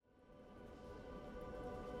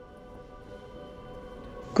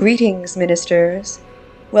Greetings, ministers.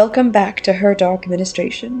 Welcome back to Her Dark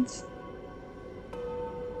Ministrations.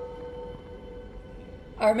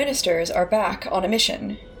 Our ministers are back on a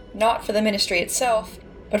mission, not for the ministry itself,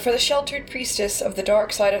 but for the sheltered priestess of the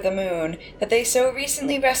dark side of the moon that they so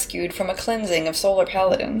recently rescued from a cleansing of solar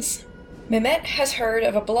paladins. Mimette has heard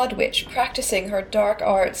of a blood witch practicing her dark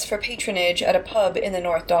arts for patronage at a pub in the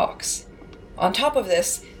North Docks. On top of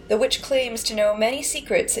this, the witch claims to know many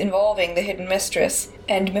secrets involving the hidden mistress,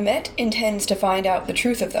 and Mimette intends to find out the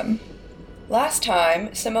truth of them. Last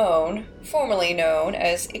time, Simone, formerly known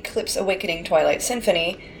as Eclipse Awakening Twilight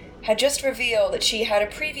Symphony, had just revealed that she had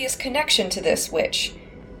a previous connection to this witch,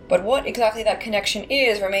 but what exactly that connection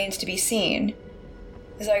is remains to be seen.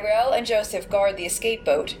 Zyrel and Joseph guard the escape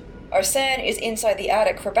boat, Arsène is inside the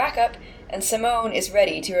attic for backup, and Simone is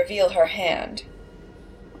ready to reveal her hand.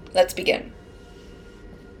 Let's begin.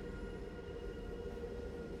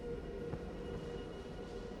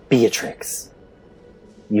 Beatrix,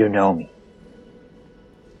 you know me.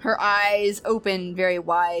 Her eyes open very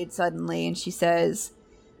wide suddenly, and she says,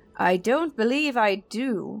 "I don't believe I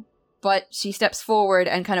do." But she steps forward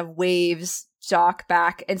and kind of waves Jacques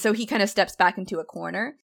back, and so he kind of steps back into a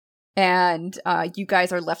corner, and you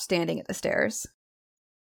guys are left standing at the stairs.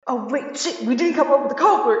 Oh, wait, shit, we didn't come up with the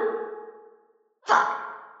code word. Fuck.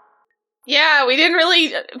 Yeah, we didn't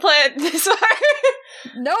really plan this far.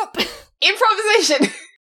 Nope. Improvisation.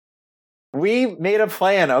 We made a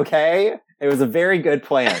plan, okay? It was a very good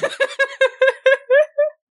plan.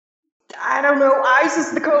 I don't know, ice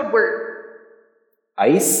is the code word.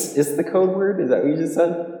 Ice is the code word? Is that what you just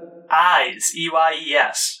said? Eyes,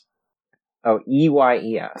 E-Y-E-S. Oh,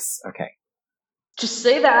 E-Y-E-S. Okay. Just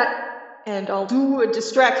say that, and I'll do a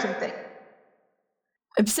distraction thing.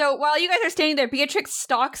 So while you guys are standing there, Beatrix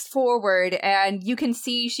stalks forward, and you can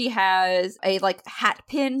see she has a, hat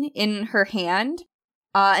pin in her hand.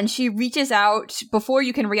 And she reaches out before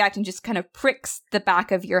you can react and just kind of pricks the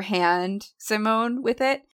back of your hand, Simone, with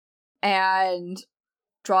it, and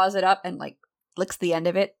draws it up and, licks the end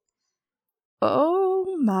of it.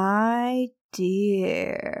 Oh my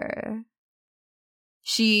dear.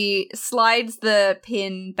 She slides the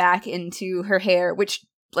pin back into her hair, which,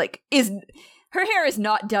 her hair is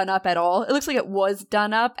not done up at all. It looks like it was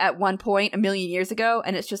done up at one point a million years ago,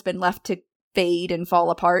 and it's just been left to fade and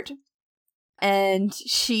fall apart. And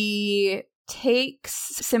she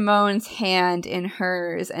takes Simone's hand in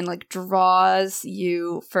hers and draws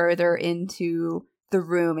you further into the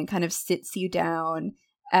room and kind of sits you down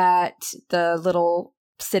at the little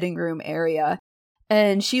sitting room area.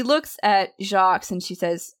 And she looks at Jacques and she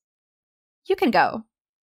says, "You can go."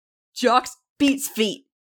 Jacques beats feet.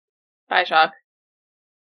 Bye, Jacques.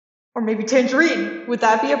 Or maybe tangerine. Would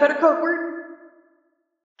that be a better code word?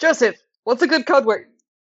 Joseph, what's a good code word?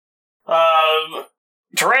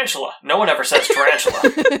 Tarantula. No one ever says tarantula.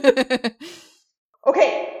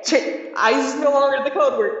 Okay, eyes is no longer the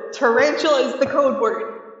code word. Tarantula is the code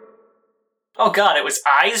word. Oh god, it was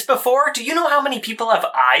eyes before? Do you know how many people have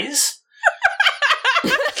eyes?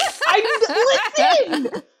 Listen!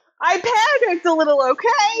 I panicked a little,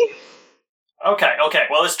 okay? Okay.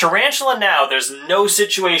 Well, it's tarantula now. There's no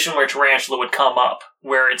situation where tarantula would come up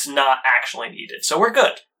where it's not actually needed. So we're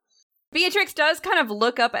good. Beatrix does kind of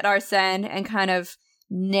look up at Arsène and kind of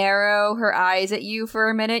narrow her eyes at you for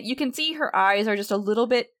a minute. You can see her eyes are just a little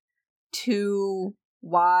bit too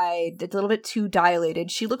wide. It's a little bit too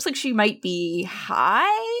dilated. She looks like she might be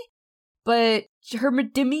high, but her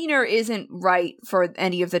demeanor isn't right for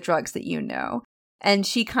any of the drugs that you know. And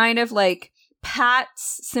she kind of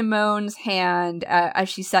pats Simone's hand as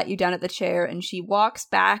she sat you down at the chair, and she walks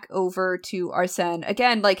back over to Arsène.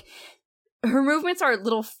 Again, her movements are a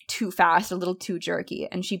little too fast, a little too jerky,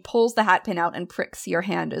 and she pulls the hat pin out and pricks your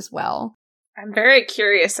hand as well. I'm very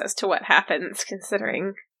curious as to what happens,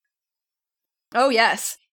 considering. Oh,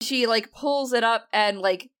 yes. She, pulls it up and,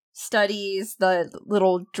 studies the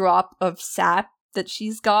little drop of sap that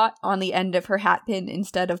she's got on the end of her hat pin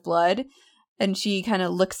instead of blood, and she kind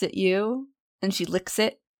of looks at you, and she licks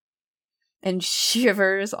it, and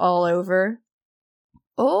shivers all over.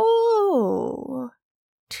 Oh,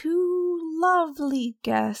 two lovely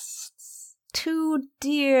guests, two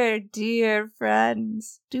dear, dear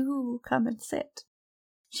friends. Do come and sit.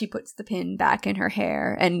 She puts the pin back in her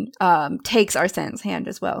hair and takes Arsène's hand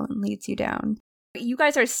as well and leads you down. You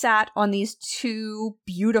guys are sat on these two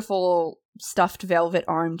beautiful stuffed velvet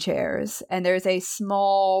armchairs, and there's a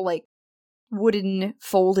small, wooden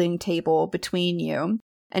folding table between you.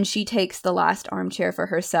 And she takes the last armchair for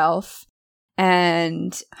herself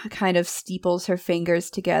and kind of steeples her fingers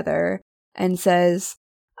together and says,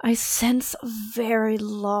 I sense a very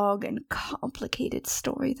long and complicated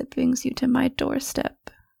story that brings you to my doorstep.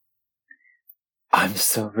 I'm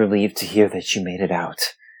so relieved to hear that you made it out.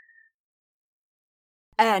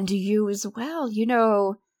 And you as well. You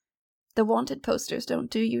know, the wanted posters don't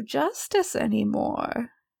do you justice anymore.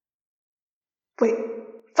 Wait,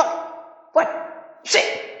 fuck, what?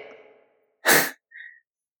 Shit!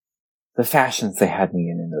 The fashions they had me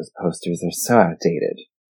in those posters are so outdated.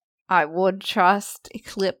 I would trust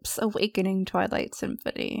Eclipse Awakening Twilight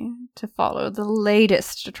Symphony to follow the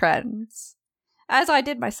latest trends, as I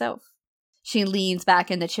did myself. She leans back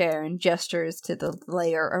in the chair and gestures to the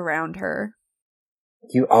layer around her.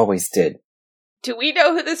 You always did. Do we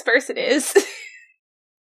know who this person is?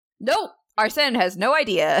 Nope, Arsene has no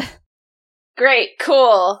idea. Great,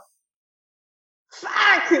 cool.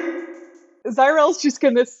 Fuck! Zyrel's just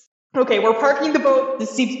gonna... Okay, we're parking the boat.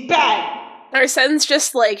 This seems bad. Arsene's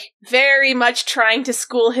just, very much trying to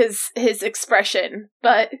school his expression,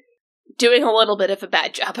 but doing a little bit of a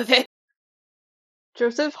bad job of it.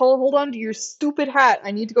 Joseph, hold on to your stupid hat.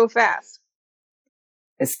 I need to go fast.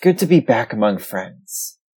 It's good to be back among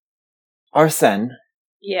friends. Arsene.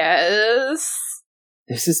 Yes?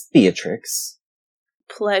 This is Beatrix.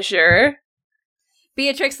 Pleasure.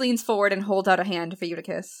 Beatrix leans forward and holds out a hand for you to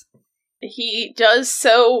kiss. He does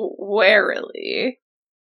so warily.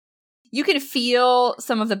 You can feel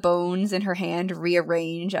some of the bones in her hand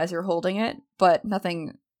rearrange as you're holding it, but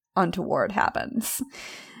nothing untoward happens.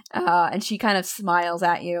 And she kind of smiles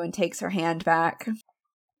at you and takes her hand back.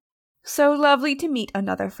 So lovely to meet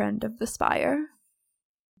another friend of the Spire.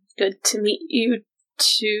 Good to meet you,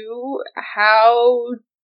 too. How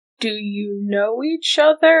do you know each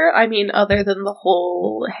other? I mean, other than the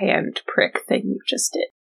whole hand prick thing you just did.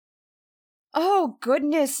 Oh,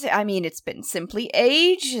 goodness. I mean, it's been simply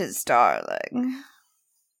ages, darling.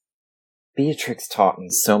 Beatrix taught me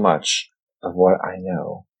so much of what I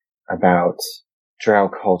know about Drow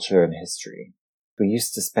culture and history. We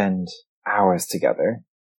used to spend hours together.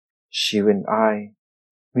 She and I,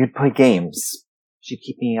 we'd play games. She'd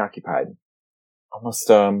keep me occupied. Almost,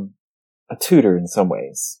 a tutor in some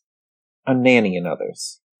ways. A nanny in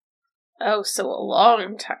others. Oh, so a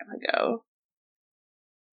long time ago.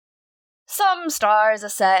 Some stars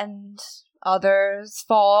ascend, others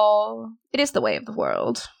fall. It is the way of the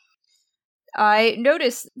world. I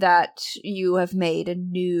notice that you have made a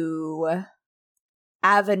new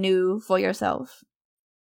avenue for yourself.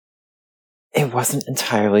 It wasn't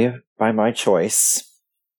entirely by my choice.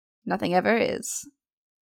 Nothing ever is.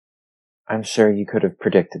 I'm sure you could have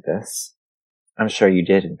predicted this. I'm sure you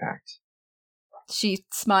did, in fact. She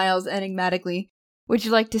smiles enigmatically. Would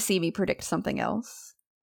you like to see me predict something else?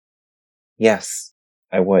 Yes,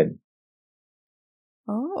 I would.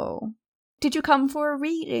 Oh. Did you come for a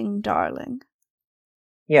reading, darling?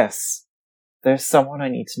 Yes. There's someone I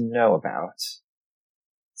need to know about.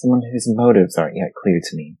 Someone whose motives aren't yet clear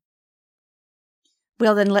to me.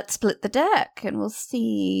 Well, then let's split the deck, and we'll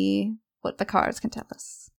see what the cards can tell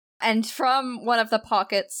us. And from one of the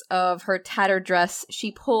pockets of her tattered dress,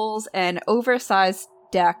 she pulls an oversized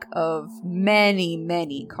deck of many,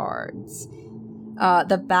 many cards.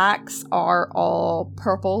 The backs are all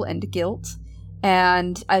purple and gilt,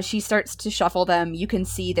 and as she starts to shuffle them, you can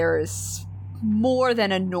see there's more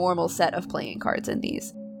than a normal set of playing cards in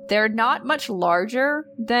these. They're not much larger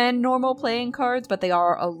than normal playing cards, but they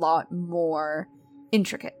are a lot more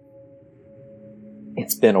intricate.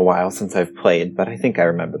 It's been a while since I've played, but I think I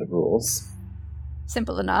remember the rules.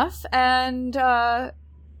 Simple enough. And,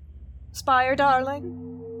 Spire, darling?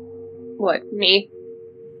 What, me?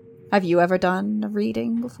 Have you ever done a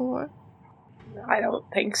reading before? I don't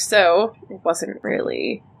think so. It wasn't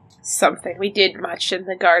really something we did much in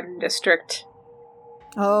the Garden District.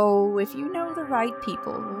 Oh, if you know the right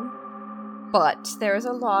people. But there's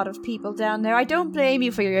a lot of people down there. I don't blame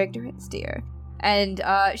you for your ignorance, dear. And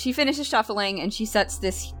she finishes shuffling, and she sets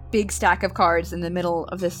this big stack of cards in the middle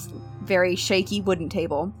of this very shaky wooden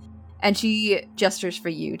table. And she gestures for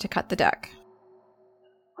you to cut the deck.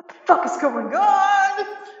 What the fuck is going on?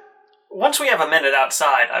 Once we have a minute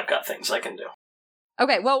outside, I've got things I can do.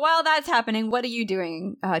 Okay, well, while that's happening, what are you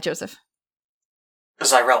doing, Joseph?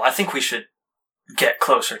 Zyrel, I think we should get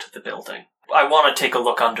closer to the building. I want to take a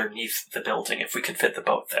look underneath the building if we can fit the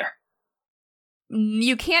boat there.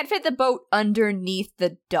 You can't fit the boat underneath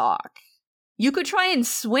the dock. You could try and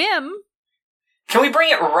swim. Can we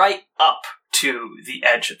bring it right up to the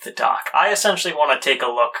edge of the dock? I essentially want to take a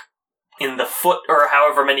look in the foot or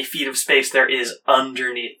however many feet of space there is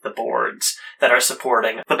underneath the boards that are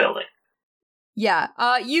supporting the building. Yeah,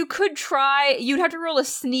 you could try. You'd have to roll a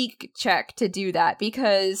sneak check to do that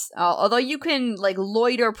because although you can like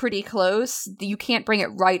loiter pretty close, you can't bring it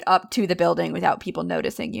right up to the building without people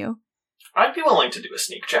noticing you. I'd be willing to do a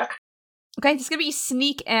sneak check. Okay, this is gonna be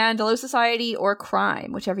sneak and low society or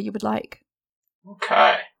crime, whichever you would like.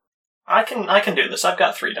 Okay. I can do this. I've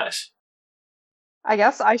got 3 dice. I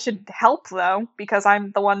guess I should help, though, because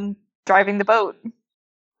I'm the one driving the boat.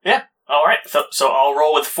 Yeah. All right. So I'll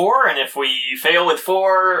roll with 4, and if we fail with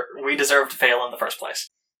 4, we deserve to fail in the first place.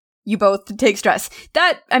 You both take stress.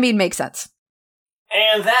 That, I mean, makes sense.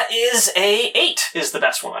 And that is a 8 is the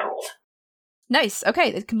best one I rolled. Nice.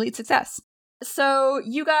 Okay, that's complete success. So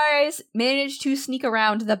you guys managed to sneak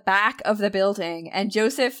around the back of the building, and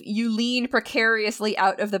Joseph, you lean precariously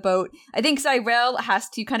out of the boat. I think Zyrel has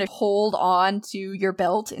to kind of hold on to your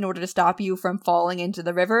belt in order to stop you from falling into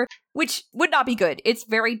the river, which would not be good. It's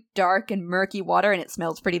very dark and murky water, and it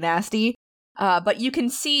smells pretty nasty. But you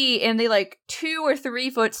can see in the 2 or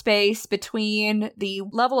 3 foot space between the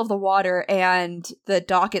level of the water and the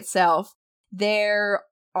dock itself, there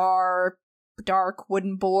are dark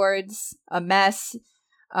wooden boards, a mess.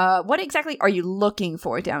 What exactly are you looking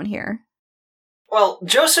for down here? Well,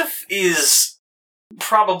 Joseph is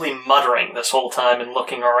probably muttering this whole time and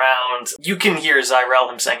looking around. You can hear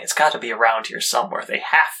Zyrel him saying, it's got to be around here somewhere. They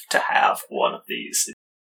have to have one of these.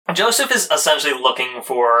 Joseph is essentially looking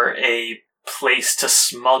for a place to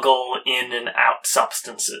smuggle in and out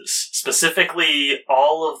substances, specifically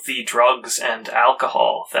all of the drugs and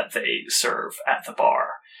alcohol that they serve at the bar.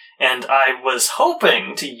 And I was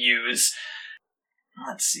hoping to use,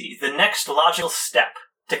 the next logical step.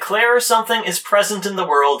 Declare something is present in the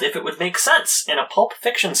world if it would make sense in a pulp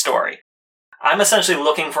fiction story. I'm essentially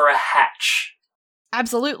looking for a hatch.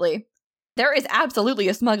 Absolutely. There is absolutely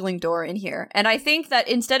a smuggling door in here. And I think that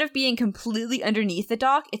instead of being completely underneath the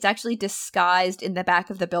dock, it's actually disguised in the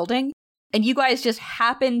back of the building. And you guys just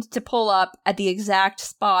happened to pull up at the exact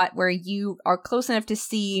spot where you are close enough to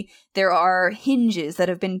see there are hinges that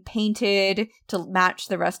have been painted to match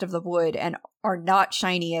the rest of the wood and are not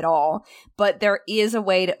shiny at all. But there is a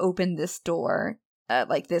way to open this door,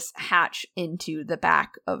 this hatch into the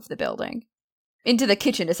back of the building. Into the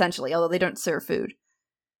kitchen, essentially, although they don't serve food.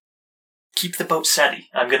 Keep the boat steady.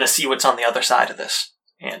 I'm going to see what's on the other side of this.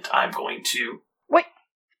 And I'm going to... Wait!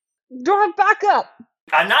 Drive back up!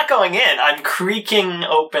 I'm not going in. I'm creaking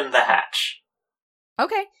open the hatch.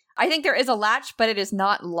 Okay. I think there is a latch, but it is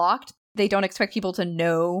not locked. They don't expect people to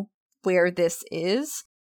know where this is.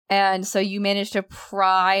 And so you manage to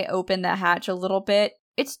pry open the hatch a little bit.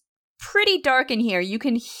 It's pretty dark in here. You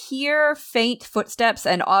can hear faint footsteps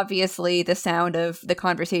and obviously the sound of the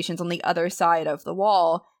conversations on the other side of the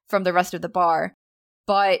wall from the rest of the bar.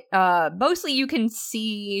 But mostly you can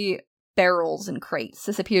see barrels and crates.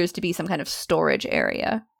 This appears to be some kind of storage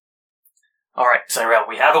area. Alright, Zyrel,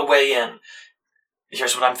 we have a way in.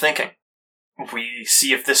 Here's what I'm thinking. We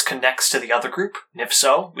see if this connects to the other group, and if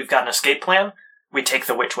so, we've got an escape plan. We take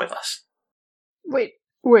the witch with us. Wait.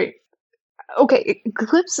 Okay,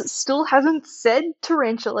 Eclipse still hasn't said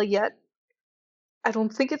tarantula yet. I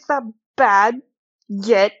don't think it's that bad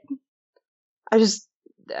yet.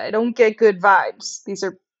 I don't get good vibes. These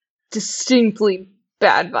are distinctly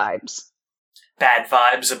bad vibes. Bad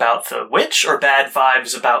vibes about the witch, or bad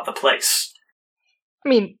vibes about the place? I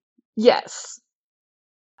mean, yes.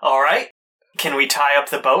 Alright. Can we tie up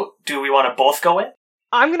the boat? Do we want to both go in?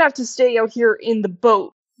 I'm gonna have to stay out here in the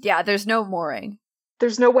boat. Yeah, there's no mooring.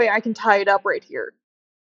 There's no way I can tie it up right here.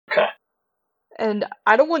 Okay. And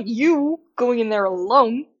I don't want you going in there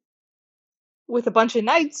alone with a bunch of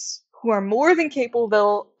knights who are more than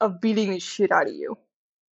capable of beating the shit out of you.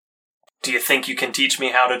 Do you think you can teach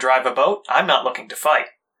me how to drive a boat? I'm not looking to fight.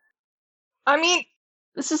 I mean,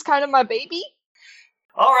 this is kind of my baby.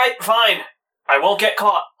 Alright, fine. I won't get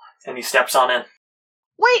caught. And he steps on in.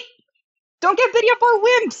 Wait! Don't get video by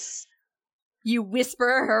wimps! You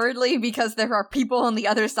whisper hurriedly because there are people on the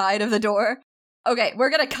other side of the door. Okay,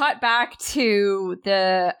 we're gonna cut back to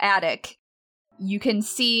the attic. You can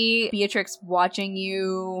see Beatrix watching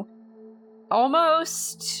you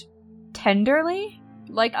almost tenderly,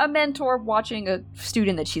 like a mentor watching a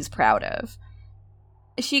student that she's proud of.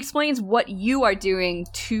 She explains what you are doing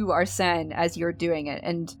to Arsene as you're doing it,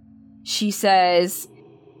 and she says,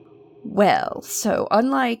 well, so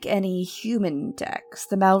unlike any human decks,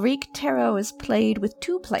 the Malrique Tarot is played with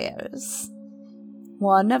 2 players.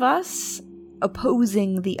 One of us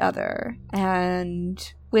opposing the other, and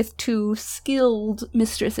with 2 skilled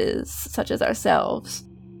mistresses, such as ourselves,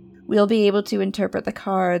 we'll be able to interpret the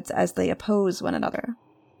cards as they oppose one another.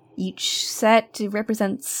 Each set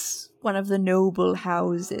represents one of the noble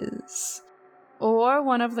houses. or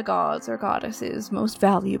one of the gods or goddesses most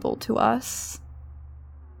valuable to us.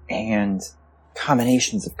 And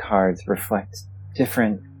combinations of cards reflect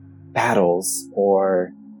different battles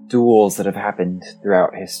or duels that have happened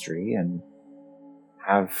throughout history and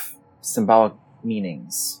have symbolic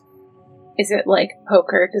meanings. Is it like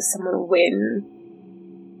poker? Does someone win?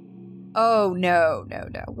 Oh, no.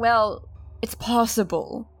 Well, it's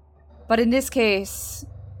possible. But in this case,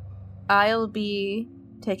 I'll be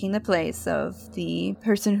taking the place of the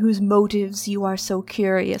person whose motives you are so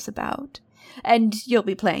curious about. And you'll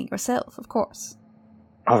be playing yourself, of course.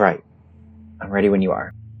 All right. I'm ready when you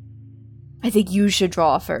are. I think you should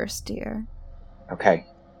draw first, dear. Okay.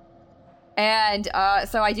 And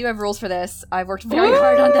so I do have rules for this. I've worked very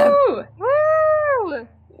hard on them. Woo!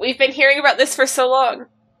 We've been hearing about this for so long.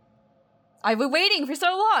 I've been waiting for so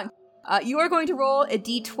long. You are going to roll a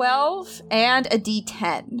d12 and a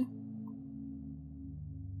d10.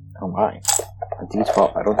 Oh my. A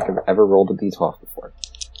d12. I don't think I've ever rolled a d12 before.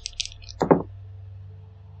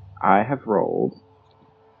 I have rolled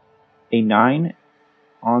a 9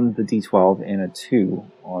 on the d12 and a 2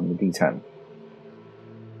 on the d10.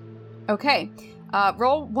 Okay.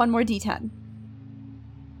 Roll one more d10.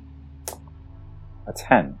 A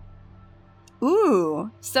 10.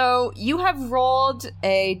 Ooh. So you have rolled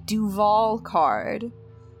a Duval card.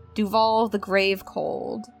 Duval the Grave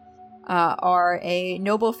Cold are a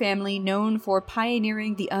noble family known for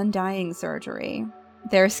pioneering the undying surgery.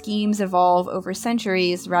 Their schemes evolve over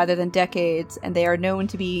centuries rather than decades, and they are known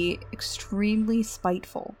to be extremely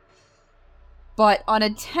spiteful. But on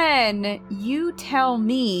a 10, you tell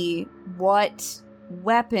me what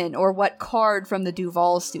weapon or what card from the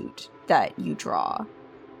Duval suit that you draw.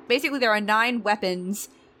 Basically, there are 9 weapons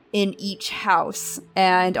in each house,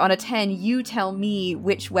 and on a 10, you tell me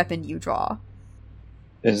which weapon you draw.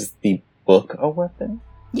 Is the book a weapon?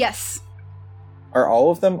 Yes. Are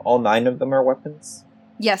all 9 of them are weapons?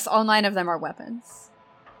 Yes, all 9 of them are weapons.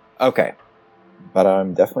 Okay. But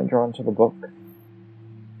I'm definitely drawn to the book.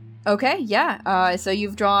 Okay, yeah. So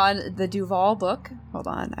you've drawn the Duval book. Hold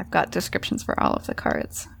on, I've got descriptions for all of the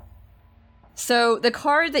cards. So the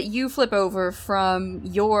card that you flip over from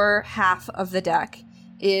your half of the deck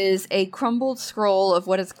is a crumbled scroll of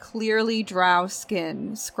what is clearly drow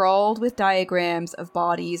skin, scrawled with diagrams of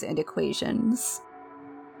bodies and equations.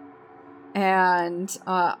 And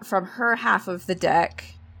from her half of the deck,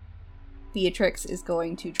 Beatrix is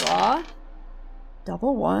going to draw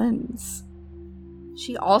double 1s.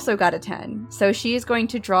 She also got a 10, so she is going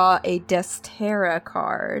to draw a Destera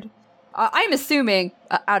card. I'm assuming,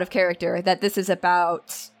 out of character, that this is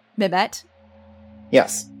about Mehmet.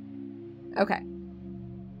 Yes. Okay.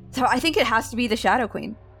 So I think it has to be the Shadow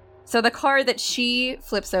Queen. So the card that she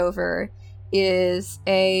flips over is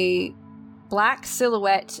a black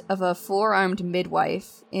silhouette of a 4-armed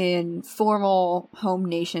midwife in formal Home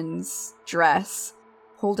Nations dress,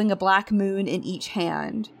 holding a black moon in each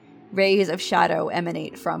hand. Rays of shadow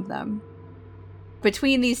emanate from them.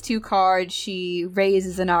 Between these 2 cards, she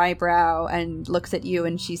raises an eyebrow and looks at you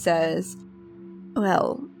and she says,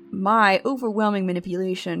 "Well, my overwhelming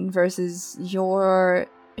manipulation versus your,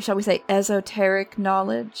 shall we say, esoteric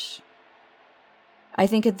knowledge. I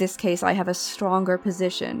think in this case I have a stronger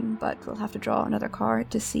position, but we'll have to draw another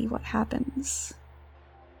card to see what happens."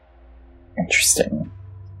 Interesting.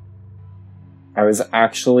 I was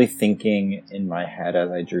actually thinking in my head as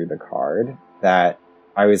I drew the card that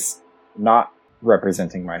I was not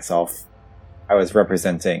representing myself. I was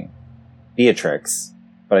representing Beatrix,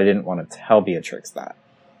 but I didn't want to tell Beatrix that.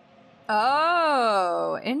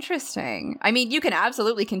 Oh, interesting. I mean, you can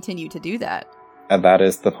absolutely continue to do that. And that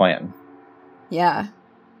is the plan. Yeah.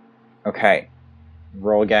 Okay.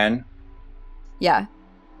 Roll again. Yeah.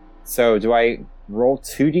 So do I roll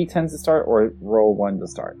 2 d10s to start or roll 1 to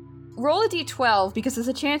start? Roll a d12 because there's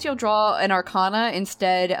a chance you'll draw an arcana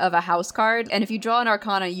instead of a house card, and if you draw an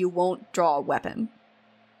arcana, you won't draw a weapon.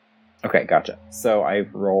 Okay, gotcha. So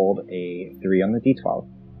I've rolled a 3 on the d12,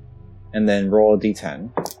 and then roll a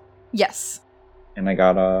d10. Yes. And I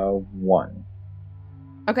got a 1.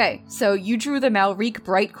 Okay, so you drew the Malrique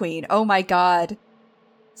Bright Queen. Oh my god.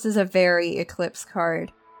 This is a very Eclipse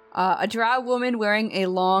card. A drow woman wearing a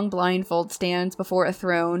long blindfold stands before a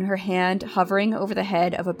throne, her hand hovering over the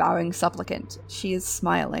head of a bowing supplicant. She is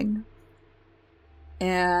smiling.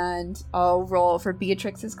 And I'll roll for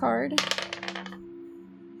Beatrix's card.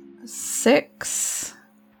 6.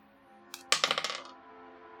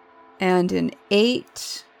 And an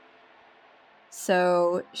 8.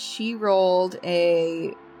 So she rolled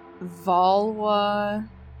a Valwa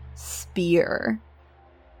spear.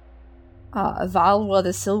 Valwa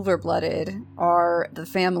the Silver-Blooded are the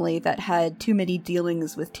family that had too many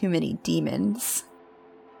dealings with too many demons.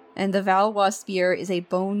 And the Valwa spear is a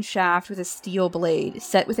bone shaft with a steel blade,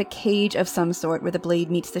 set with a cage of some sort where the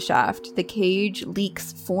blade meets the shaft. The cage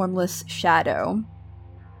leaks formless shadow.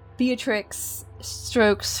 Beatrix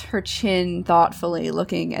strokes her chin thoughtfully,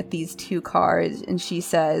 looking at these two cards, and she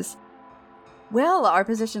says, well, our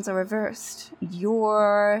positions are reversed.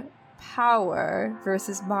 Your power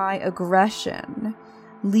versus my aggression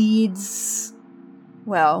leads...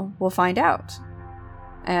 well, we'll find out.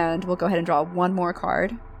 And we'll go ahead and draw one more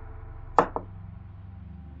card.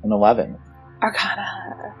 An 11.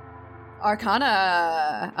 Arcana.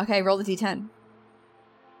 Okay, roll the d10.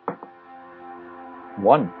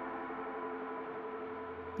 1.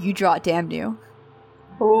 You draw Damn You.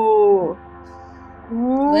 Ooh.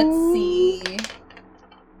 Let's see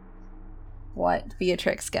what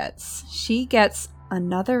Beatrix gets. She gets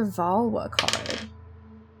another Valwa card.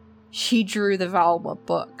 She drew the Valwa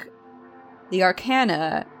book. The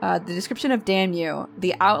Arcana, the description of Damn You,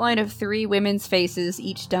 the outline of 3 women's faces,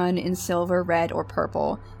 each done in silver, red, or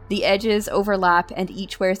purple. The edges overlap and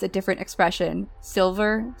each wears a different expression.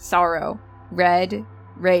 Silver, sorrow. Red,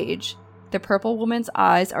 rage. The purple woman's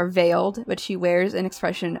eyes are veiled, but she wears an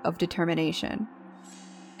expression of determination.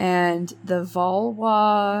 And the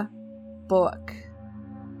Valwa book.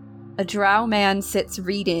 A drow man sits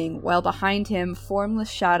reading, while behind him, formless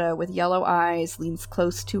shadow with yellow eyes leans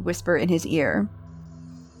close to whisper in his ear.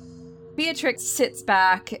 Beatrix sits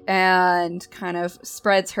back and kind of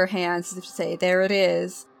spreads her hands as if to say, there it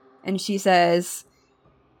is. And she says,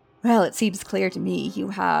 well, it seems clear to me you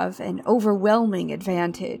have an overwhelming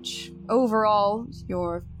advantage. Overall,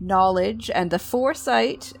 your knowledge and the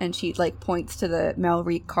foresight, and she points to the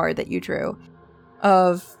Malrique card that you drew,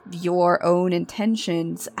 of your own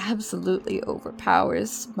intentions absolutely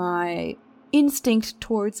overpowers my instinct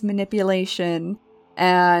towards manipulation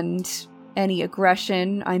and any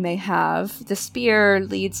aggression I may have. The spear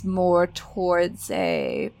leads more towards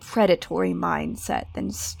a predatory mindset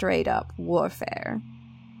than straight up warfare.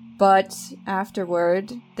 But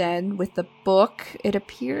afterward, then, with the book, it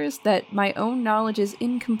appears that my own knowledge is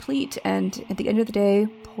incomplete and, at the end of the day,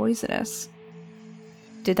 poisonous.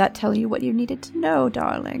 Did that tell you what you needed to know,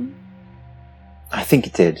 darling? I think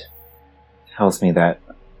it did. It tells me that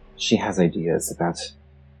she has ideas about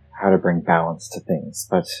how to bring balance to things,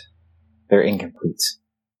 but they're incomplete.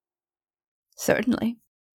 Certainly.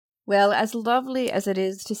 Well, as lovely as it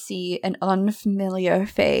is to see an unfamiliar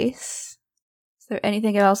face, is there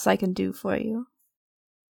anything else I can do for you?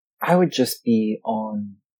 I would just be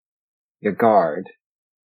on your guard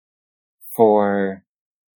for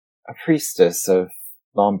a priestess of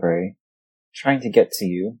Lombre trying to get to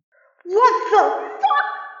you. What the fuck?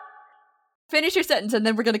 Finish your sentence and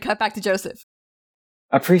then we're going to cut back to Joseph.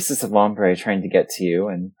 A priestess of Lombre trying to get to you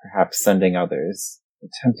and perhaps sending others,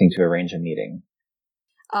 attempting to arrange a meeting.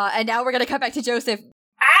 And now we're going to cut back to Joseph.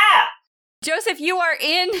 Ah! Joseph, you are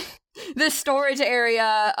in the storage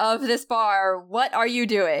area of this bar. What are you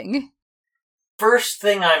doing? First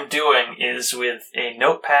thing I'm doing is with a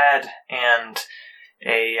notepad and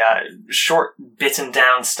a short bitten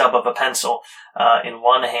down stub of a pencil in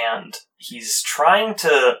one hand. He's trying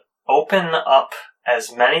to open up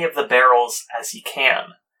as many of the barrels as he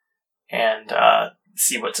can and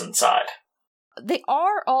see what's inside. They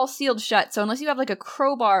are all sealed shut, so unless you have a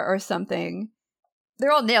crowbar or something,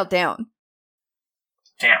 they're all nailed down.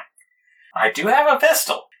 Damn. I do have a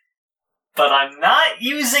pistol, but I'm not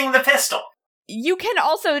using the pistol. You can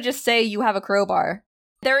also just say you have a crowbar.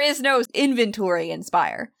 There is no inventory in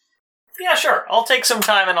Spire. Yeah, sure. I'll take some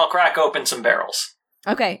time and I'll crack open some barrels.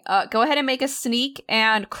 Okay, go ahead and make a sneak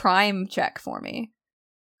and crime check for me.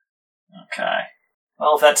 Okay.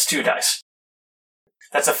 Well, that's 2 dice.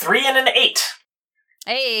 That's a 3 and an 8.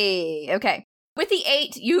 Hey, okay. With the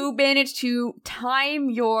 8, you manage to time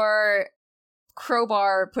your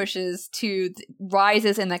crowbar pushes to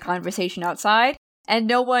rises in the conversation outside, and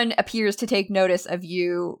no one appears to take notice of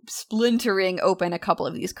you splintering open a couple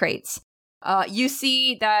of these crates. You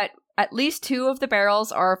see that at least 2 of the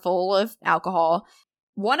barrels are full of alcohol.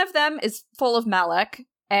 One of them is full of Malek,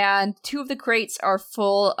 and 2 of the crates are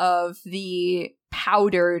full of the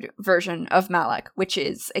powdered version of Malek, which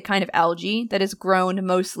is a kind of algae that is grown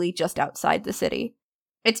mostly just outside the city.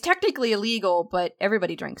 It's technically illegal, but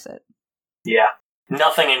everybody drinks it. Yeah.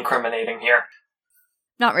 Nothing incriminating here.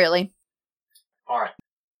 Not really. Alright.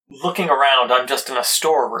 Looking around, I'm just in a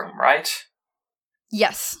storeroom, right?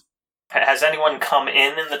 Yes. Has anyone come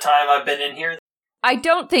in the time I've been in here? I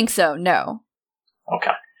don't think so, no.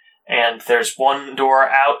 Okay. And there's one door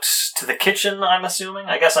out to the kitchen, I'm assuming.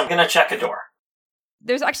 I guess I'm gonna check a door.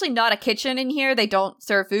 There's actually not a kitchen in here. They don't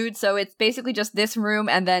serve food, so it's basically just this room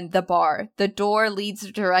and then the bar. The door leads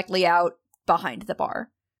directly out behind the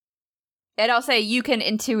bar. And I'll say you can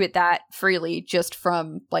intuit that freely just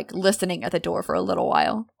from, like, listening at the door for a little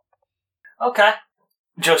while. Okay.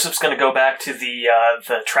 Joseph's gonna go back to the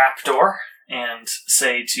trap door and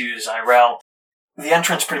say to Zyrel, the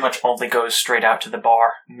entrance pretty much only goes straight out to the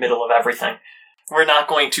bar, middle of everything. We're not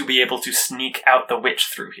going to be able to sneak out the witch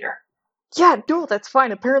through here. Yeah, no, that's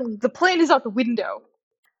fine. Apparently, the plan is out the window.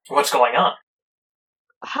 What's going on?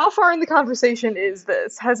 How far in the conversation is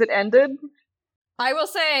this? Has it ended? I will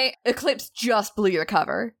say Eclipse just blew your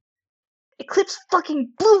cover. Eclipse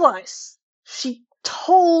fucking blew us! She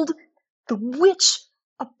told the witch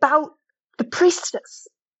about the priestess.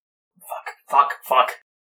 Fuck.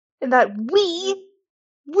 And that we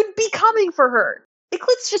would be coming for her.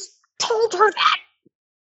 Eclipse just told her that!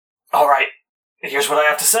 Alright, here's what I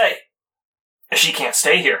have to say. She can't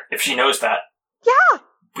stay here if she knows that. Yeah!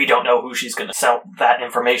 We don't know who she's gonna sell that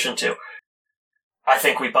information to. I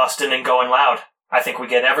think we bust in and go in loud. I think we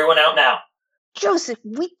get everyone out now. Joseph,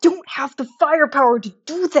 we don't have the firepower to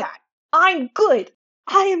do that. I'm good.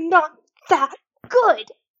 I am not that good.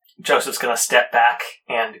 Joseph's gonna step back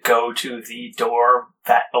and go to the door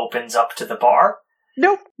that opens up to the bar.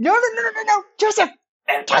 No, Joseph!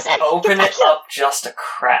 And Joseph, open get back it here. up just a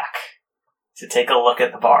crack to take a look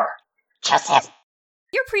at the bar. Joseph!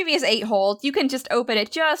 Your previous 8 hold, you can just open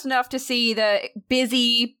it just enough to see the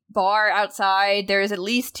busy bar outside. There's at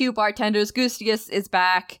least 2 bartenders. Gustius is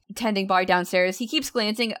back, tending bar downstairs. He keeps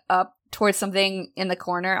glancing up towards something in the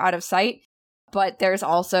corner out of sight, but there's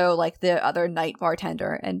also, like, the other night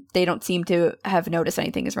bartender, and they don't seem to have noticed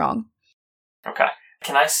anything is wrong. Okay.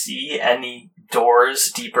 Can I see any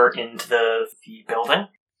doors deeper into the building?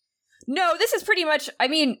 No, this is pretty much, I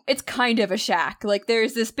mean, it's kind of a shack. Like,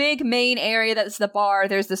 there's this big main area that's the bar,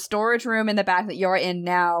 there's the storage room in the back that you're in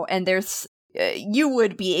now, and there's, you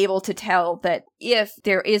would be able to tell that if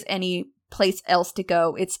there is any place else to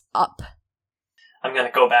go, it's up. I'm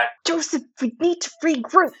gonna go back. Joseph, we need to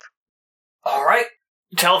regroup. Alright.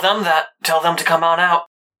 Tell them to come on out.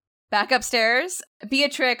 Back upstairs,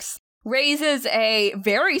 Beatrix raises a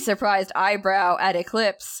very surprised eyebrow at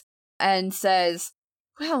Eclipse and says,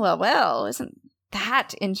 Well, isn't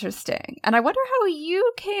that interesting? And I wonder how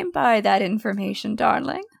you came by that information,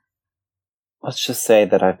 darling. Let's just say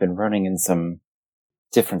that I've been running in some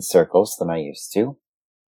different circles than I used to.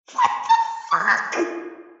 What the fuck?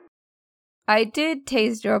 I did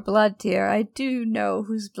taste your blood, dear. I do know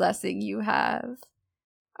whose blessing you have.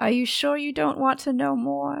 Are you sure you don't want to know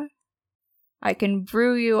more? I can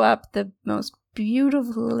brew you up the most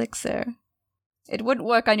beautiful elixir. It wouldn't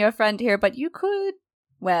work on your friend here, but you could.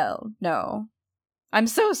 Well, no. I'm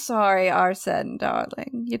so sorry, Arsene,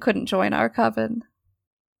 darling. You couldn't join our coven.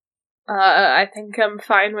 I think I'm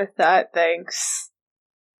fine with that, thanks.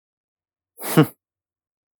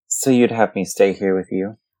 So you'd have me stay here with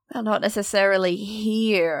you? Well, not necessarily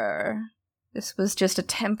here. This was just a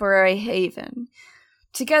temporary haven.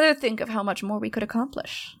 Together, think of how much more we could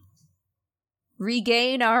accomplish.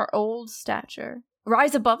 Regain our old stature.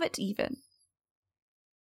 Rise above it, even.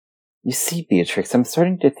 You see, Beatrix, I'm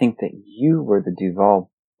starting to think that you were the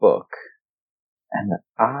Duval book, and that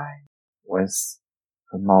I was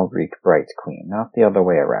the Malric Bright Queen, not the other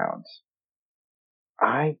way around.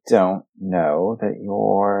 I don't know that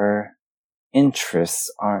your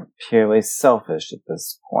interests aren't purely selfish at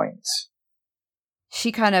this point.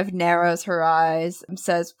 She kind of narrows her eyes and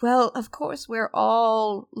says, Well, of course, we're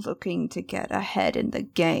all looking to get ahead in the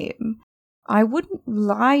game. I wouldn't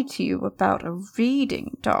lie to you about a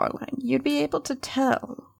reading, darling. You'd be able to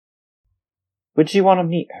tell. Would you want to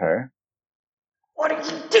meet her? What are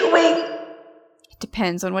you doing? It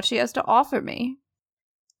depends on what she has to offer me.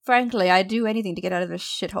 Frankly, I'd do anything to get out of this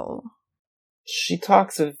shithole. She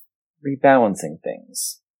talks of rebalancing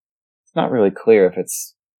things. It's not really clear if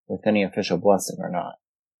it's with any official blessing or not.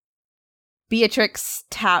 Beatrix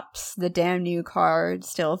taps the damn new card,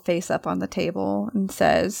 still face up on the table, and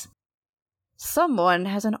says, Someone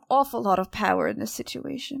has an awful lot of power in this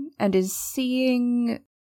situation, and is seeing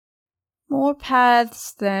more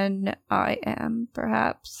paths than I am,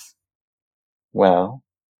 perhaps. Well,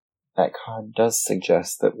 that card does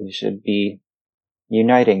suggest that we should be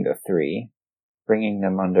uniting the 3, bringing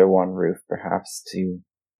them under one roof, perhaps, to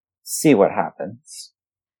see what happens.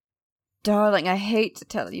 Darling, I hate to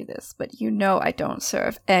tell you this, but you know I don't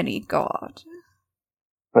serve any god.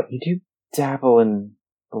 But you do dabble in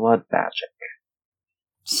blood magic.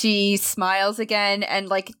 She smiles again, and,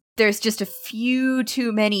 like, There's just a few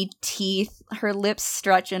too many teeth. Her lips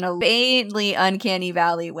stretch in a faintly uncanny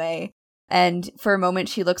valley way. And for a moment,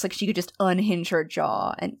 she looks like she could just unhinge her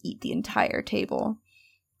jaw and eat the entire table.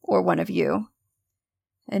 Or one of you.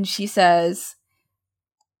 And she says,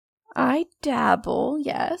 I dabble,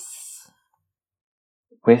 yes.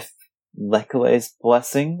 With Lekule's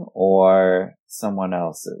blessing or someone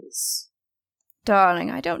else's? Darling,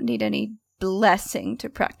 I don't need any blessing to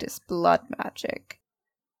practice blood magic.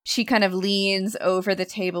 She kind of leans over the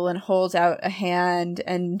table and holds out a hand,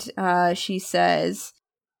 and she says,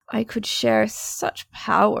 I could share such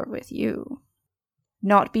power with you.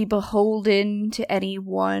 Not be beholden to any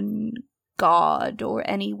one god or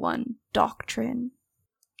any one doctrine.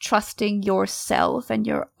 Trusting yourself and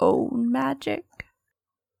your own magic.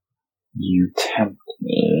 You tempt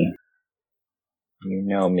me. You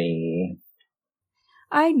know me.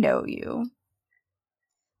 I know you.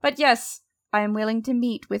 But yes, I am willing to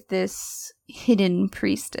meet with this hidden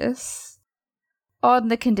priestess, on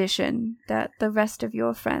the condition that the rest of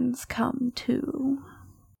your friends come too.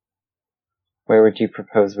 Where would you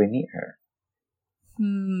propose we meet her?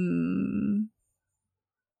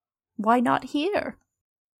 Why not here?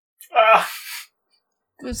 Ah.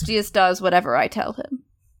 Gustius does whatever I tell him.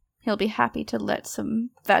 He'll be happy to let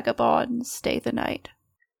some vagabonds stay the night.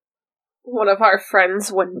 One of our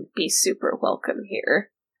friends wouldn't be super welcome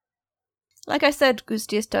here. Like I said,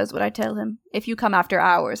 Gustius does what I tell him. If you come after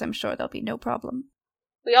hours, I'm sure there'll be no problem.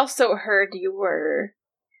 We also heard you were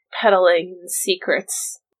peddling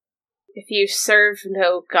secrets. If you serve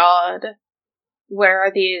no god, where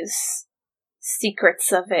are these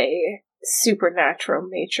secrets of a supernatural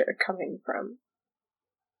nature coming from?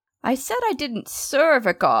 I said I didn't serve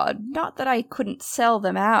a god, not that I couldn't sell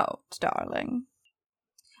them out, darling.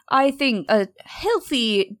 I think a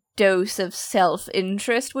healthy dose of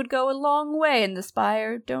self-interest would go a long way in the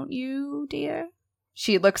Spire, don't you, dear?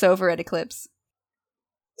 She looks over at Eclipse.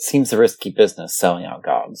 Seems a risky business selling out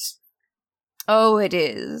gods. Oh, it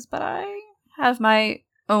is, but I have my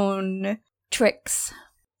own tricks.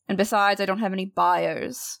 And besides, I don't have any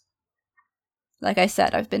buyers. Like I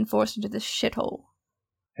said, I've been forced into this shithole.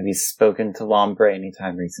 Have you spoken to Lombre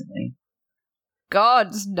anytime recently?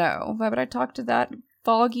 Gods, no. Why would I talk to that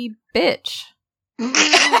foggy bitch?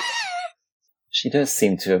 She does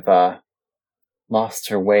seem to have lost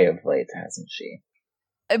her way of late, hasn't she?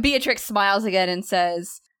 Beatrix smiles again and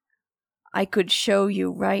says, I could show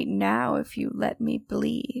you right now if you let me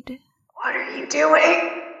bleed. What are you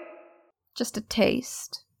doing? Just a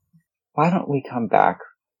taste. Why don't we come back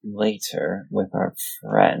later with our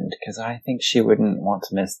friend, because I think she wouldn't want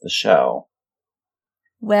to miss the show.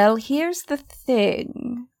 Well, here's the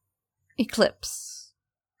thing. Eclipse,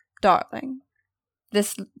 darling.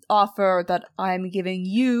 This offer that I'm giving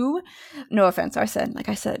you, no offense, Arsene, like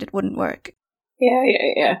I said, it wouldn't work.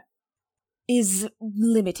 Yeah. Is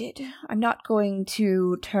limited. I'm not going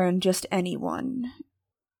to turn just anyone.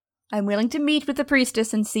 I'm willing to meet with the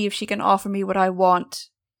priestess and see if she can offer me what I want.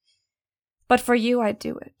 But for you, I'd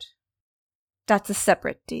do it. That's a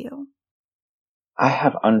separate deal. I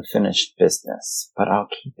have unfinished business, but I'll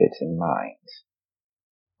keep it in mind.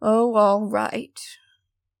 Oh, all right.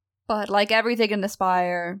 But like everything in the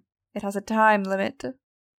Spire, it has a time limit.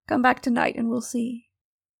 Come back tonight and we'll see.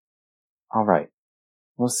 All right.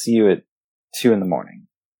 We'll see you at 2 a.m.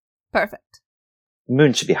 Perfect. The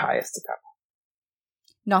moon should be highest at that point.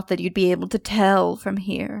 Not that you'd be able to tell from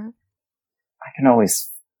here. I can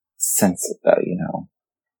always sense it, though, you know.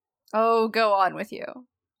 Oh, go on with you.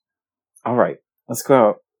 All right. Let's go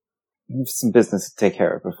out. We have some business to take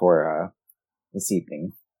care of before this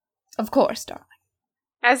evening. Of course, darling.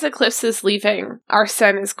 As Eclipse is leaving,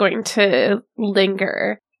 Arsene is going to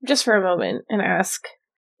linger just for a moment and ask,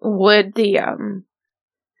 would the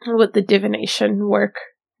divination work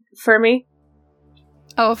for me?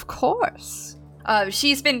 Oh, of course.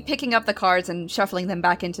 She's been picking up the cards and shuffling them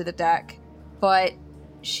back into the deck, but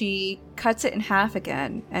she cuts it in half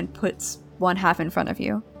again and puts one half in front of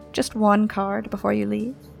you. Just one card before you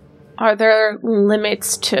leave. Are there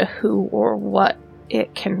limits to who or what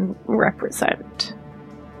it can represent?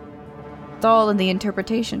 It's all in the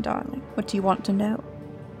interpretation, darling. What do you want to know?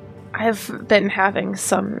 I've been having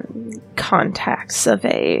some contacts of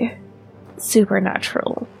a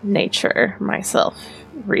supernatural nature myself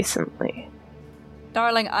recently.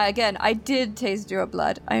 Darling, I did taste your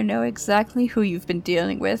blood. I know exactly who you've been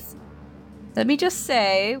dealing with. Let me just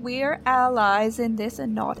say, we are allies in this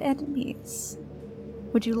and not enemies.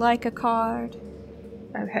 Would you like a card?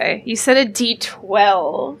 Okay, you said a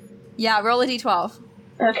D12. Yeah, roll a D12.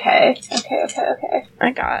 Okay.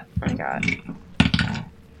 I got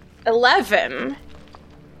 11.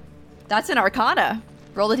 That's an Arcana.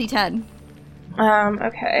 Roll a d10.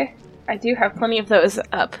 Okay. I do have plenty of those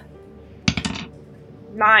up.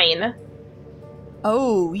 9.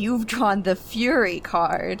 Oh, you've drawn the Fury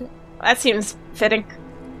card. That seems fitting.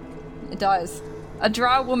 It does. A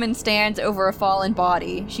drow woman stands over a fallen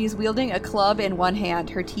body. She is wielding a club in one hand,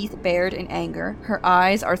 her teeth bared in anger. Her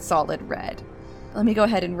eyes are solid red. Let me go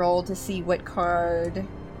ahead and roll to see what card...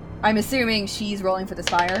 I'm assuming she's rolling for the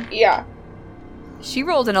Spire. Yeah. She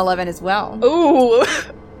rolled an 11 as well. Ooh!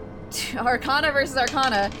 Arcana versus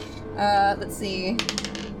Arcana. Let's see.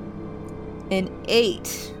 An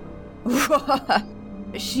 8.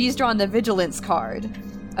 She's drawn the Vigilance card.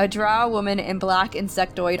 A drow woman in black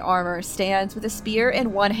insectoid armor stands with a spear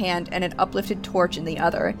in one hand and an uplifted torch in the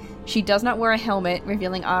other. She does not wear a helmet,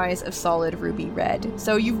 revealing eyes of solid ruby red.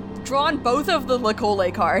 So you've drawn both of the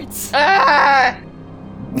Lakole cards. Ah!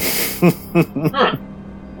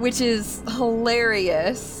 Which is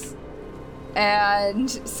hilarious. And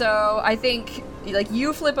so I think, like,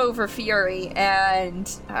 you flip over Fury, and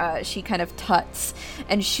she kind of tuts.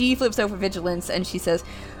 And she flips over Vigilance, and she says,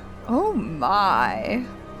 "Oh my.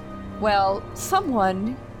 Well,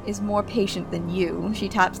 someone is more patient than you." She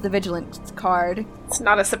taps the Vigilance card. It's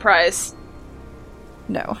not a surprise.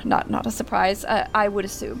 No, not a surprise, I would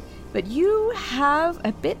assume. But you have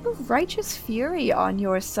a bit of righteous fury on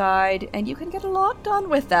your side, and you can get a lot done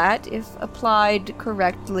with that if applied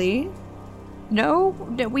correctly. No,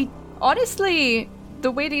 we... Honestly, the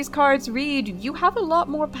way these cards read, you have a lot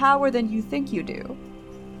more power than you think you do.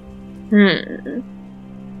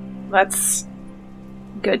 That's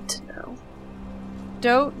good to know.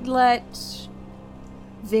 Don't let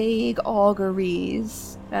vague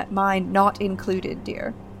auguries, mine not included,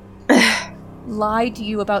 dear, lie to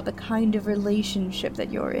you about the kind of relationship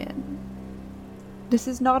that you're in. This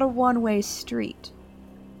is not a one-way street.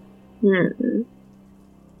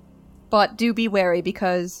 But do be wary,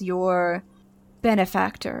 because your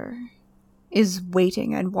benefactor is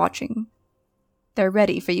waiting and watching. They're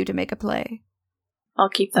ready for you to make a play. I'll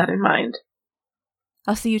keep that in mind.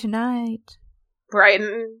 I'll see you tonight. Bright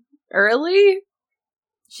and early?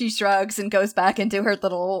 She shrugs and goes back into her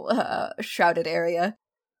little shrouded area.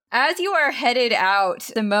 As you are headed out,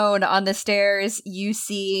 Simone, on the stairs, you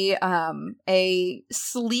see a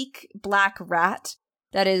sleek black rat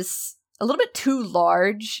that is a little bit too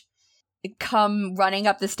large come running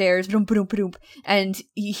up the stairs, and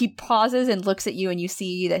he pauses and looks at you, and you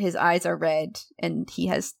see that his eyes are red, and he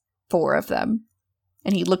has 4 of them.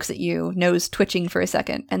 And he looks at you, nose twitching for a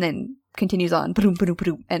second, and then continues on,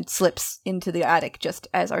 and slips into the attic just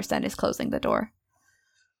as Arsene is closing the door.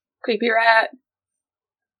 Creepy rat.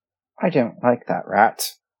 I don't like that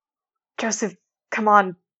rat. Joseph, come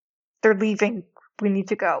on. They're leaving. We need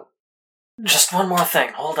to go. Just one more thing.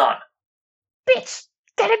 Hold on. Bitch!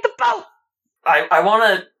 Get in the boat! I want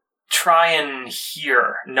to try and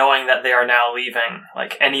hear, knowing that they are now leaving,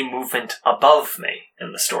 like, any movement above me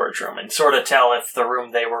in the storage room, and sort of tell if the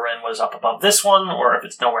room they were in was up above this one, or if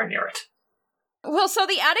it's nowhere near it. Well, so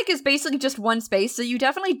the attic is basically just one space, so you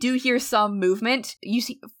definitely do hear some movement. You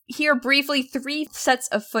hear briefly 3 sets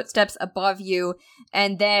of footsteps above you,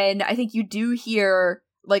 and then I think you do hear,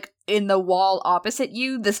 like, in the wall opposite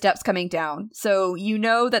you, the steps coming down. So you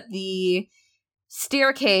know that the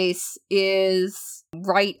staircase is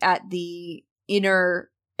right at the inner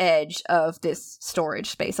edge of this storage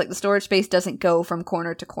space. Like, the storage space doesn't go from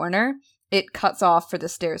corner to corner. It cuts off for the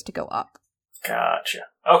stairs to go up. Gotcha.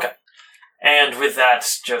 Okay. And with that,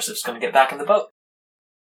 Joseph's going to get back in the boat.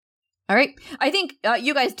 All right. I think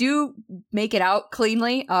you guys do make it out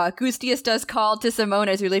cleanly. Gustius does call to Simone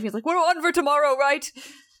as you're leaving. He's like, "We're on for tomorrow, right?"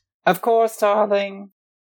 Of course, darling.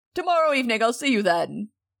 "Tomorrow evening, I'll see you then."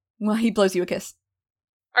 Well, he blows you a kiss.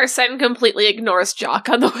 Arsene completely ignores Jock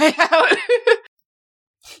on the way out.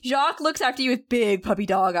 Jacques looks after you with big puppy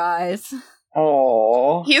dog eyes.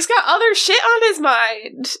 Aww. He's got other shit on his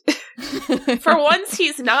mind. For once,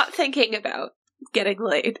 he's not thinking about getting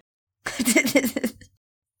laid.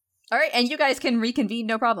 All right, and you guys can reconvene,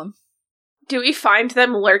 no problem. Do we find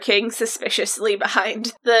them lurking suspiciously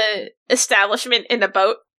behind the establishment in a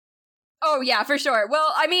boat? Oh, yeah, for sure.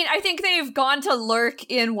 Well, I mean, I think they've gone to lurk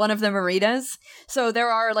in one of the marinas, so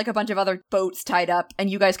there are, like, a bunch of other boats tied up, and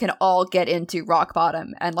you guys can all get into Rock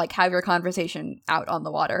Bottom and, like, have your conversation out on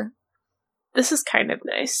the water. This is kind of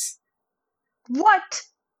nice. What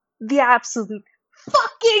the absolute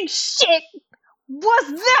fucking shit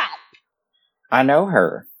was that? I know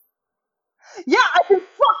her. Yeah, I can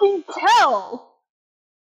fucking tell!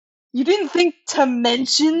 You didn't think to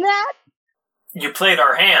mention that? You played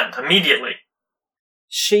our hand immediately.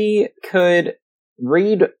 She could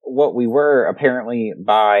read what we were, apparently,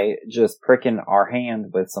 by just pricking our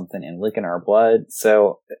hand with something and licking our blood,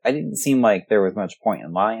 so I didn't seem like there was much point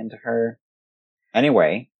in lying to her.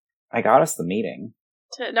 Anyway, I got us the meeting.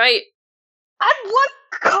 Tonight. At what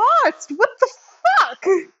cost? What the fuck?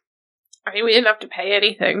 I mean, we didn't have to pay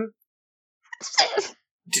anything.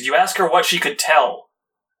 Did you ask her what she could tell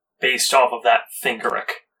based off of that fingerick?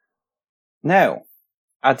 No,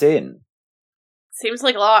 I didn't. Seems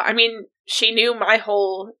like a lot. I mean, she knew my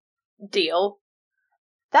whole deal.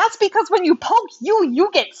 That's because when you poke you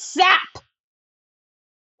get sap.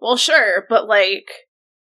 Well, sure, but, like,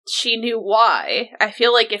 she knew why. I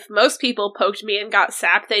feel like if most people poked me and got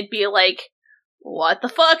sapped, they'd be like, what the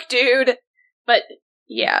fuck, dude? But,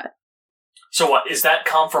 yeah. So what, is that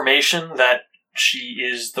confirmation that she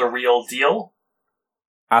is the real deal?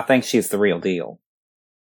 I think she's the real deal.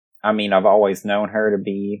 I mean, I've always known her to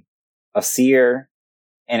be a seer,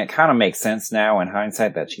 and it kind of makes sense now in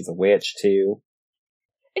hindsight that she's a witch, too.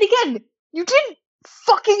 And again, you didn't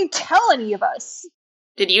fucking tell any of us.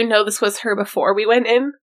 Did you know this was her before we went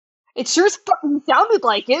in? It sure as fucking sounded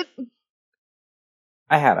like it.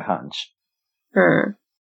 I had a hunch. Alright.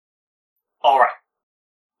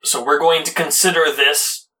 So we're going to consider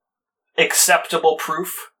this acceptable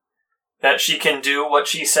proof that she can do what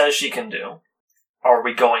she says she can do. Are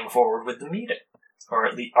we going forward with the meeting? Or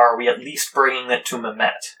are we at least bringing it to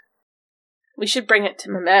Mehmet? We should bring it to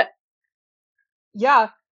Mehmet. Yeah,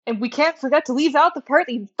 and we can't forget to leave out the part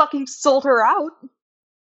that you fucking sold her out.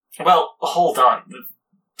 Well, hold on.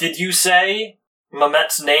 Did you say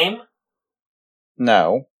Mehmet's name?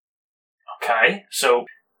 No. Okay, so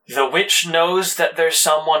the witch knows that there's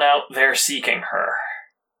someone out there seeking her.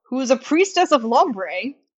 Who is a priestess of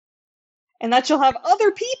Lombre. And that she'll have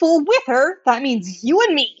other people with her. That means you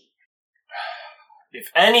and me. If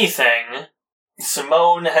anything,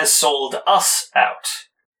 Simone has sold us out.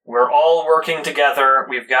 We're all working together,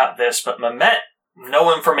 we've got this, but Mehmet,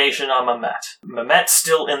 no information on Mehmet. Mehmet's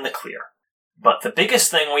still in the clear. But the biggest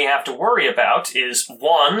thing we have to worry about is,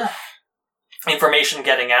 one, information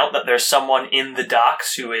getting out that there's someone in the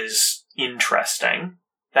docks who is interesting.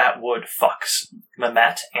 That would fuck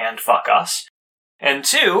Mehmet and fuck us. And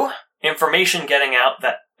two, information getting out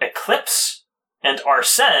that Eclipse and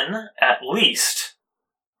Arsene, at least,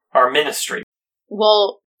 are ministry.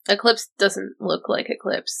 Well, Eclipse doesn't look like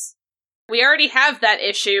Eclipse. We already have that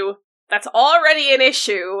issue. That's already an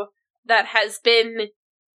issue that has been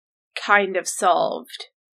kind of solved.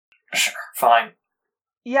 Sure, fine.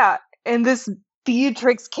 Yeah, and this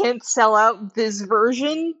Beatrix can't sell out this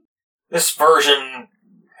version? This version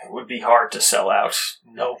would be hard to sell out.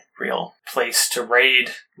 No real place to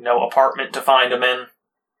raid, no apartment to find him in.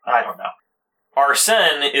 I don't know.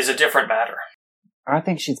 Arsene is a different matter. I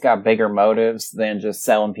think she's got bigger motives than just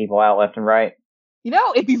selling people out left and right. You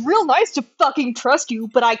know, it'd be real nice to fucking trust you,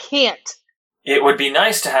 but I can't. It would be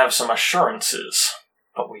nice to have some assurances,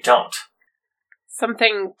 but we don't.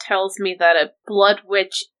 Something tells me that a blood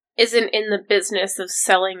witch isn't in the business of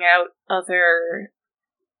selling out other...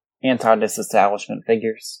 Anti-disestablishment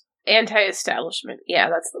figures. Anti-establishment.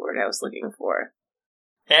 Yeah, that's the word I was looking for.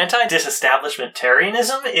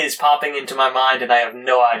 Anti-disestablishmentarianism is popping into my mind and I have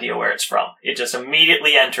no idea where it's from. It just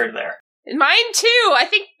immediately entered there. Mine too! I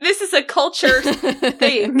think this is a culture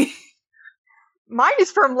thing. Mine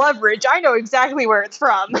is from Leverage. I know exactly where it's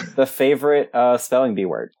from. The favorite spelling bee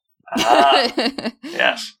word. Ah,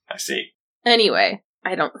 yes, I see. Anyway,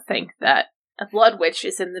 I don't think that a blood witch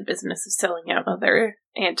is in the business of selling out other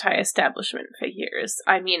anti-establishment figures.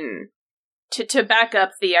 I mean, to back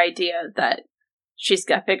up the idea that she's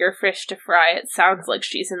got bigger fish to fry, it sounds like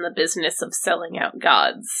she's in the business of selling out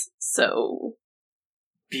gods, so...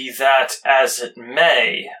 Be that as it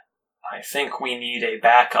may, I think we need a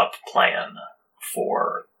backup plan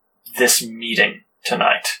for this meeting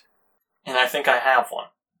tonight. And I think I have one.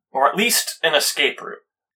 Or at least an escape route.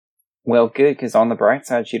 Well, good, because on the bright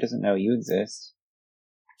side, she doesn't know you exist.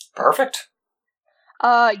 Perfect.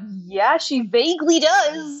 Yeah, she vaguely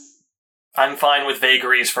does. I'm fine with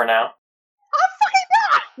vagaries for now. I'm fucking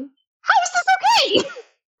not! How is this okay?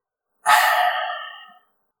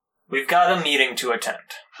 We've got a meeting to attend.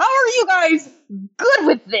 How are you guys good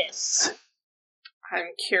with this?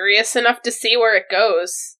 I'm curious enough to see where it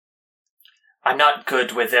goes. I'm not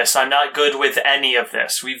good with this. I'm not good with any of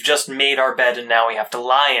this. We've just made our bed and now we have to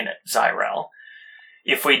lie in it, Zyrel.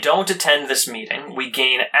 If we don't attend this meeting, we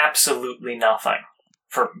gain absolutely nothing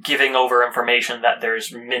for giving over information that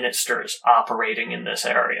there's ministers operating in this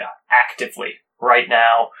area, actively, right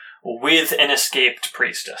now, with an escaped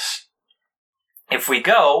priestess. If we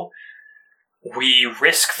go, we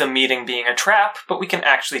risk the meeting being a trap, but we can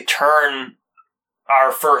actually turn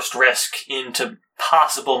our first risk into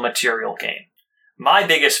possible material gain. My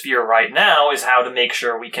biggest fear right now is how to make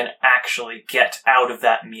sure we can actually get out of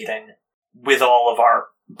that meeting with all of our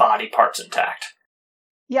body parts intact.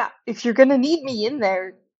 Yeah, if you're gonna need me in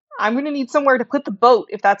there, I'm gonna need somewhere to put the boat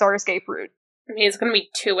if that's our escape route. I mean, it's gonna be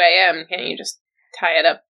 2 a.m. Can't you just tie it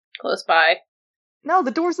up close by? No,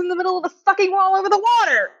 the door's in the middle of the fucking wall over the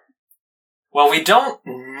water! Well, we don't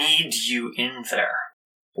need you in there.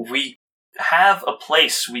 We have a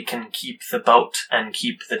place we can keep the boat and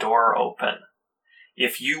keep the door open.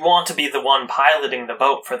 If you want to be the one piloting the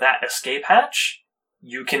boat for that escape hatch,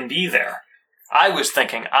 you can be there. I was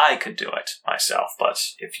thinking I could do it myself, but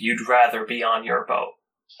if you'd rather be on your boat.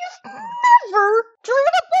 You've never driven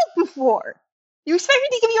a boat before! You expect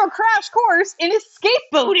me to give you a crash course in escape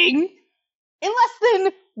boating in less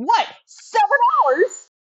than, 7 hours?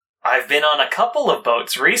 I've been on a couple of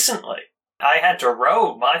boats recently. I had to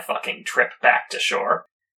row my fucking trip back to shore.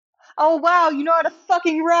 Oh wow, you know how to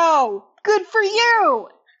fucking row! Good for you!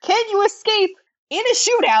 Can you escape in a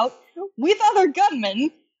shootout with other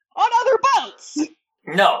gunmen on other boats?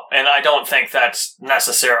 No, and I don't think that's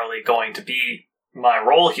necessarily going to be my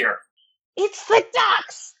role here. It's the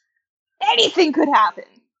docks! Anything could happen!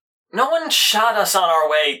 No one shot us on our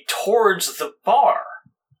way towards the bar.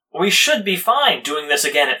 We should be fine doing this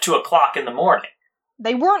again at 2 o'clock in the morning.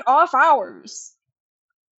 They weren't off hours.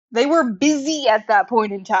 They were busy at that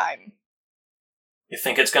point in time. You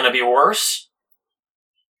think it's going to be worse?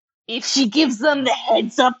 If she gives them the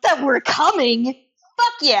heads up that we're coming,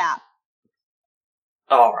 fuck yeah!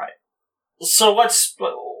 Alright. So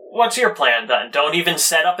what's your plan then? Don't even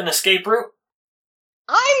set up an escape route?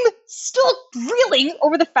 I'm still reeling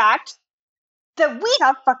over the fact that we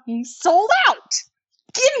got fucking sold out!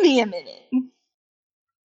 Give me a minute!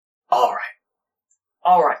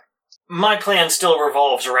 Alright. My plan still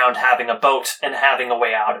revolves around having a boat and having a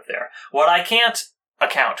way out of there. What I can't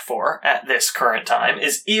account for at this current time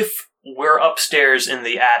is if we're upstairs in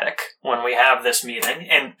the attic when we have this meeting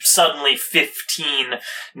and suddenly 15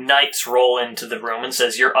 knights roll into the room and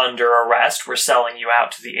says, "You're under arrest, we're selling you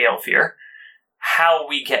out to the Aelfir," how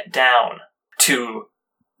we get down to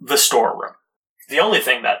the storeroom. The only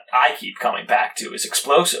thing that I keep coming back to is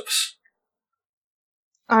explosives.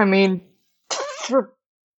 I mean, for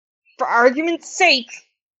argument's sake,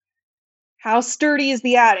 how sturdy is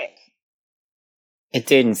the attic? It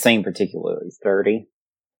didn't seem particularly sturdy.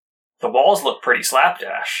 The walls look pretty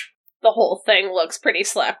slapdash. The whole thing looks pretty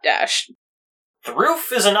slapdash. The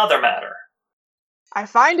roof is another matter. I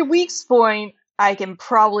find a weak point, I can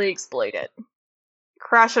probably exploit it.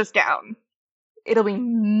 Crash us down. It'll be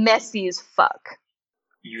messy as fuck.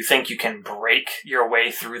 You think you can break your way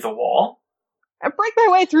through the wall? I break my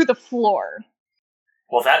way through the floor.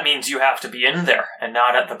 Well, that means you have to be in there and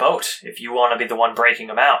not at the boat if you want to be the one breaking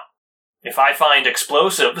them out. If I find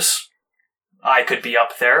explosives, I could be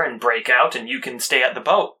up there and break out and you can stay at the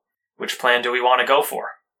boat. Which plan do we want to go for?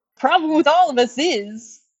 Problem with all of us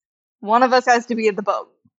is, one of us has to be at the boat.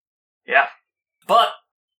 Yeah. But,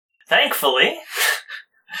 thankfully,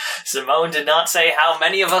 Simone did not say how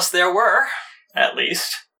many of us there were, at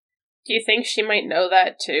least. Do you think she might know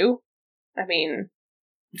that too? I mean...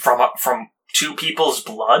 From 2 people's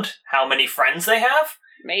blood? How many friends they have?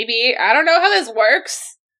 Maybe. I don't know how this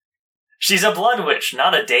works. She's a blood witch,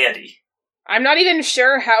 not a deity. I'm not even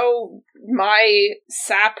sure how my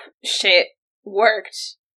sap shit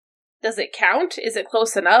worked. Does it count? Is it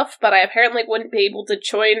close enough? But I apparently wouldn't be able to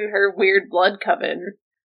join her weird blood coven.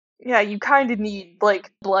 Yeah, you kind of need,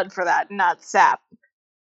 blood for that, not sap.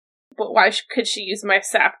 But why could she use my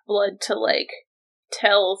sap blood to,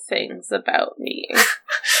 tell things about me?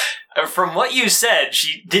 From what you said,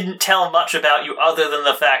 she didn't tell much about you other than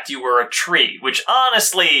the fact you were a tree, which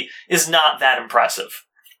honestly is not that impressive.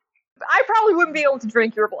 I probably wouldn't be able to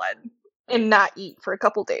drink your blood and not eat for a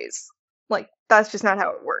couple days. That's just not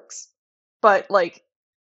how it works. But,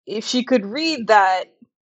 if she could read that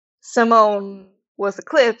Simone was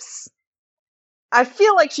Eclipse, I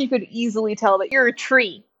feel like she could easily tell that you're a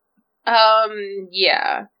tree.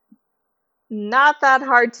 Yeah. Not that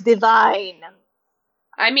hard to divine.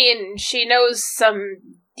 I mean, she knows some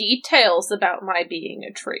details about my being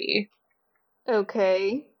a tree.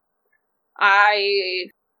 Okay. I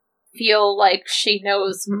feel like she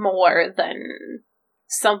knows more than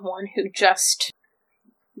someone who just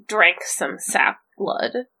drank some sap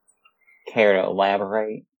blood. Care to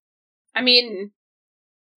elaborate? I mean,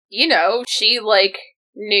 she,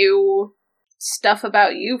 knew stuff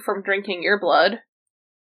about you from drinking your blood.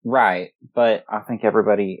 Right, but I think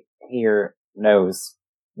everybody here knows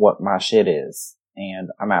what my shit is, and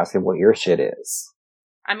I'm asking what your shit is.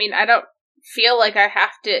 I mean, I don't feel like I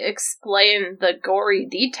have to explain the gory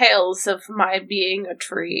details of my being a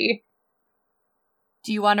tree.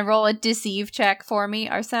 Do you want to roll a deceive check for me,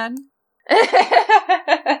 Arsene?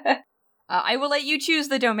 I will let you choose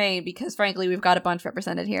the domain because, frankly, we've got a bunch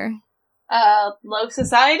represented here. Low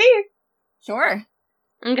society? Sure.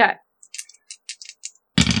 Okay.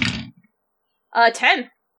 10.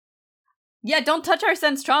 Yeah, don't touch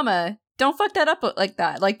Arsene's trauma. Don't fuck that up like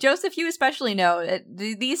that. Like, Joseph, you especially know,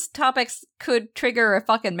 these topics could trigger a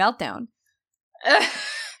fucking meltdown.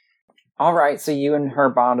 Alright, so you and her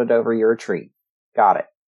bonded over your tree. Got it.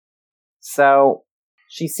 So,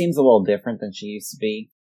 she seems a little different than she used to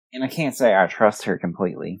be, and I can't say I trust her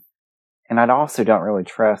completely. And I also don't really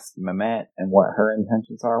trust Mehmet and what her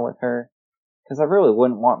intentions are with her, because I really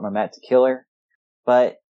wouldn't want Mehmet to kill her,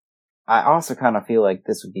 but I also kind of feel like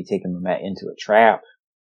this would be taking Mehmet into a trap.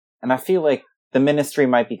 And I feel like the Ministry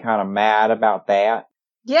might be kind of mad about that.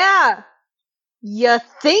 Yeah. You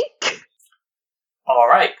think?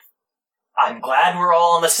 Alright. I'm glad we're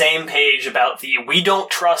all on the same page about the we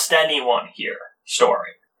don't trust anyone here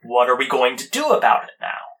story. What are we going to do about it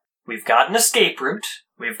now? We've got an escape route.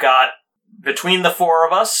 We've got, between the four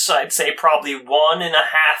of us, I'd say probably 1.5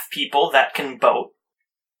 people that can boat.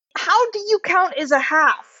 How do you count as a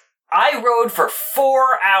half? I rowed for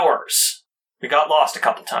 4 hours. We got lost a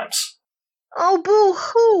couple times. Oh,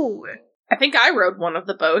 boo-hoo. I think I rode one of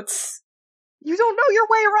the boats. You don't know your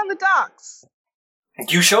way around the docks.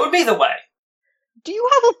 You showed me the way. Do you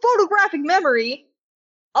have a photographic memory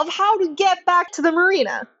of how to get back to the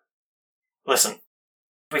marina? Listen,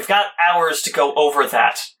 we've got hours to go over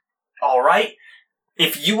that. Alright?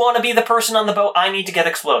 If you want to be the person on the boat, I need to get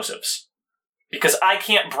explosives. Because I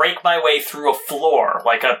can't break my way through a floor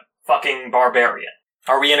like a fucking barbarian.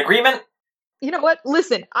 Are we in agreement? You know what?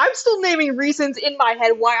 Listen, I'm still naming reasons in my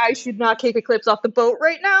head why I should not kick Eclipse off the boat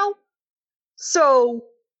right now. So,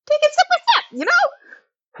 take it step by step, you know?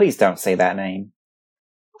 Please don't say that name.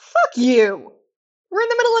 Fuck you. We're in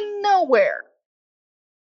the middle of nowhere.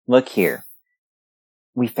 Look here.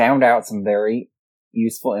 We found out some very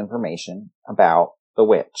useful information about the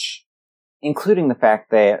witch, including the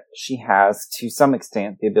fact that she has, to some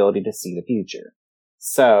extent, the ability to see the future.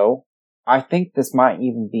 So, I think this might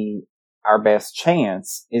even be our best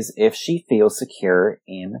chance is if she feels secure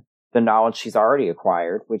in the knowledge she's already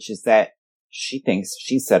acquired, which is that she thinks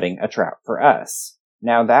she's setting a trap for us.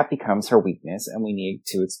 Now that becomes her weakness, and we need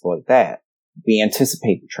to exploit that. We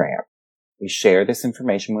anticipate the trap. We share this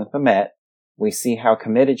information with Mehmet. We see how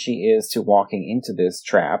committed she is to walking into this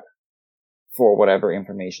trap for whatever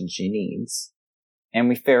information she needs. And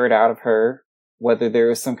we ferret out of her whether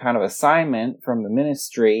there is some kind of assignment from the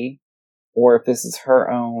Ministry or if this is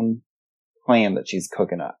her own plan that she's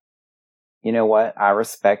cooking up. You know what? I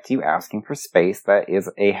respect you asking for space. That is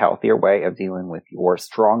a healthier way of dealing with your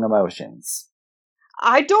strong emotions.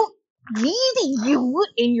 I don't need you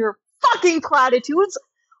in your fucking platitudes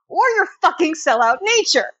or your fucking sellout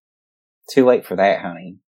nature. Too late for that,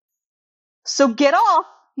 honey. So get off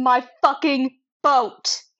my fucking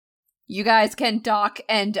boat. You guys can dock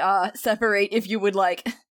and separate if you would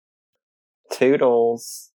like.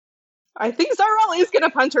 Toodles. I think Zarel is gonna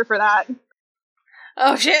punch her for that.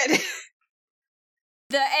 Oh shit.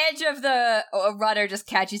 The edge of the rudder just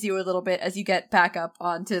catches you a little bit as you get back up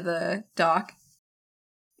onto the dock.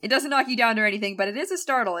 It doesn't knock you down or anything, but it is a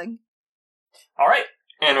startling. Alright,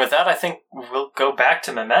 and with that I think we'll go back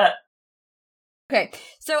to Mehmet. Okay,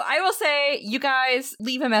 so I will say you guys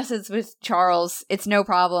leave a message with Charles. It's no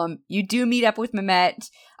problem. You do meet up with Mehmet.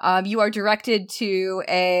 You are directed to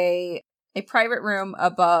a private room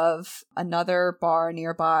above another bar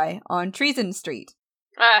nearby on Treason Street.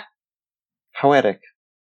 Poetic.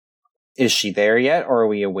 Is she there yet, or are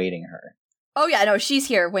we awaiting her? Oh yeah, no, she's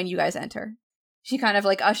here when you guys enter. She kind of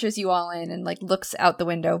like ushers you all in and like looks out the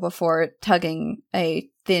window before tugging a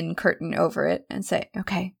thin curtain over it and say,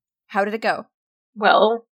 okay, how did it go?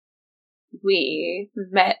 Well, we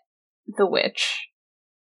met the witch.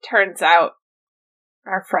 Turns out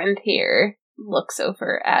our friend here looks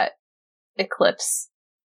over at Eclipse.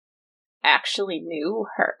 Actually knew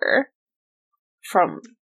her from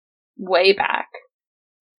way back.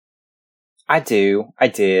 I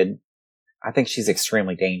did. I think she's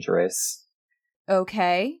extremely dangerous.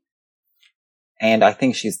 Okay. And I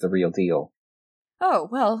think she's the real deal. Oh,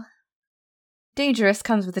 well, dangerous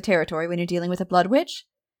comes with the territory when you're dealing with a blood witch.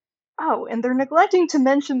 Oh, and they're neglecting to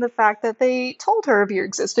mention the fact that they told her of your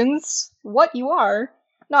existence, what you are,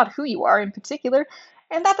 not who you are in particular,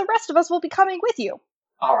 and that the rest of us will be coming with you.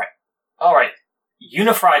 Alright.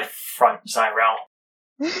 Unified front, Zyrel.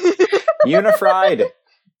 Unified!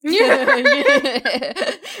 Would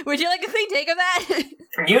you like a clean take of that?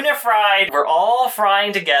 Unifried, we're all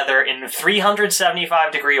frying together in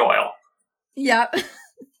 375 degree oil. Yep.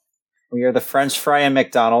 We are the French fry in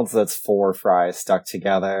McDonald's. That's 4 fries stuck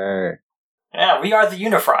together. Yeah, we are the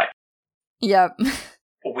Unifry. Yep.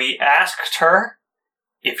 We asked her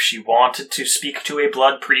if she wanted to speak to a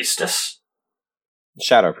blood priestess.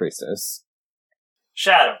 Shadow priestess.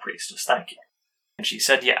 Shadow priestess, thank you. And she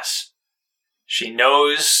said yes. She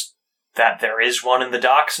knows that there is one in the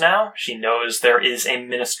docks now. She knows there is a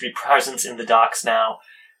ministry presence in the docks now.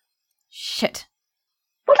 Shit.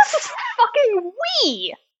 What is this fucking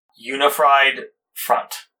we? Unified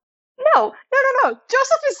front. No.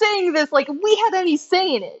 Joseph is saying this like we had any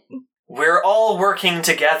say in it. We're all working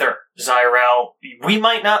together, Zyrel. We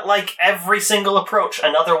might not like every single approach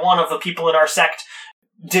another one of the people in our sect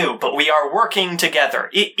do, but we are working together.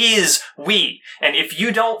 It is we. And if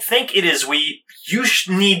you don't think it is we, you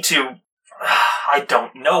need to... I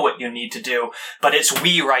don't know what you need to do, but it's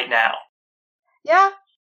we right now. Yeah? What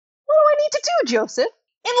do I need to do, Joseph?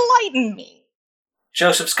 Enlighten me.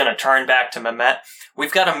 Joseph's gonna turn back to Mehmet.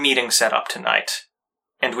 We've got a meeting set up tonight,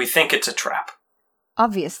 and we think it's a trap.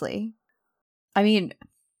 Obviously. I mean,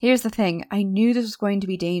 here's the thing. I knew this was going to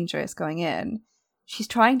be dangerous going in. She's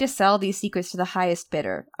trying to sell these secrets to the highest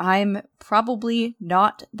bidder. I'm probably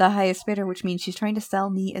not the highest bidder, which means she's trying to sell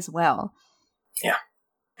me as well. Yeah.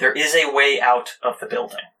 There is a way out of the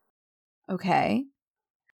building. Okay.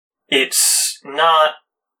 It's not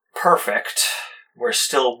perfect. We're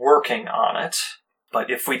still working on it. But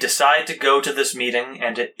if we decide to go to this meeting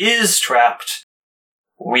and it is trapped,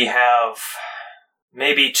 we have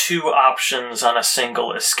maybe 2 options on a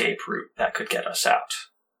single escape route that could get us out.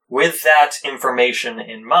 With that information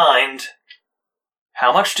in mind,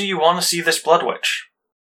 how much do you want to see this Blood Witch?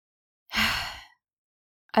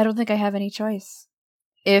 I don't think I have any choice.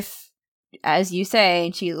 If, as you say,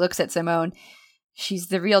 and she looks at Simone, she's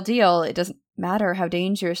the real deal, it doesn't matter how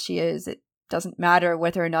dangerous she is. It doesn't matter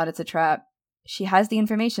whether or not it's a trap. She has the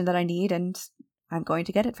information that I need, and I'm going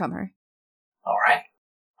to get it from her. All right.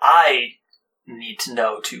 I need to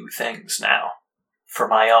know 2 things now for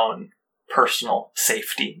my own personal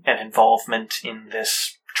safety and involvement in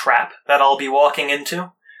this trap that I'll be walking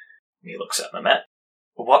into. He looks at Mehmet.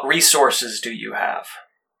 What resources do you have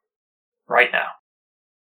right now?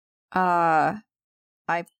 I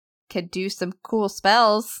could do some cool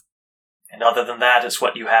spells. And other than that, it's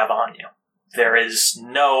what you have on you. There is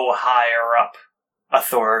no higher up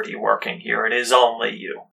authority working here. It is only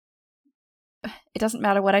you. It doesn't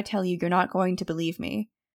matter what I tell you, you're not going to believe me.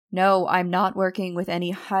 No, I'm not working with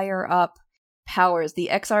any higher up powers. The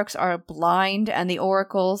Exarchs are blind and the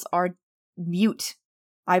Oracles are mute.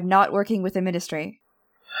 I'm not working with the Ministry.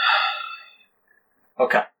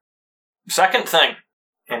 Okay. Second thing,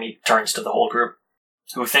 and he turns to the whole group.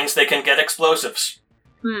 Who thinks they can get explosives?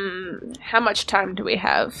 How much time do we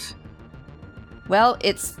have? Well,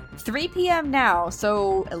 it's 3 p.m. now,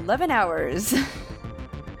 so 11 hours.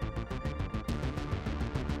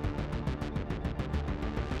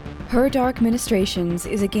 Her Dark Ministrations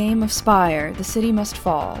is a game of Spire, The City Must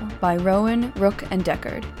Fall, by Rowan, Rook, and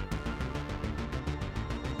Deckard.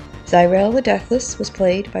 Zyrel the Deathless was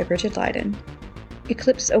played by Bridget Lydon.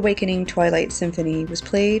 Eclipse Awakening Twilight Symphony was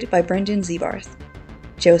played by Brendan Zebarth.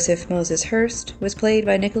 Joseph Moses Hurst was played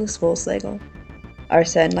by Nicholas Wolfslegel.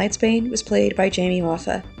 Arsene Lightsbane was played by Jamie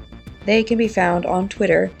Moffa. They can be found on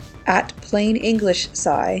Twitter at Plain English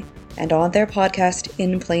Sci and on their podcast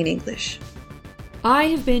In Plain English. I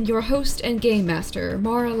have been your host and game master,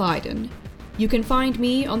 Mara Lydon. You can find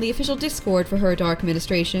me on the official Discord for Her Dark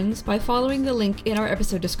Ministrations by following the link in our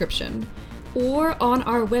episode description, or on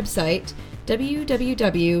our website,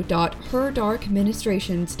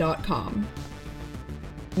 www.herdarkministrations.com.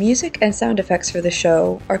 Music and sound effects for the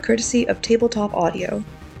show are courtesy of Tabletop Audio.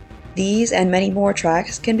 These and many more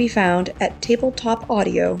tracks can be found at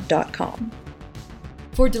tabletopaudio.com.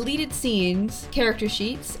 For deleted scenes, character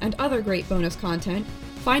sheets, and other great bonus content,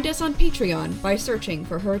 find us on Patreon by searching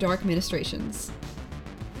for Her Dark Ministrations.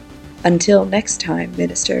 Until next time,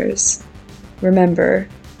 Ministers, remember,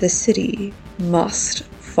 the city must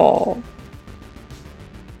fall.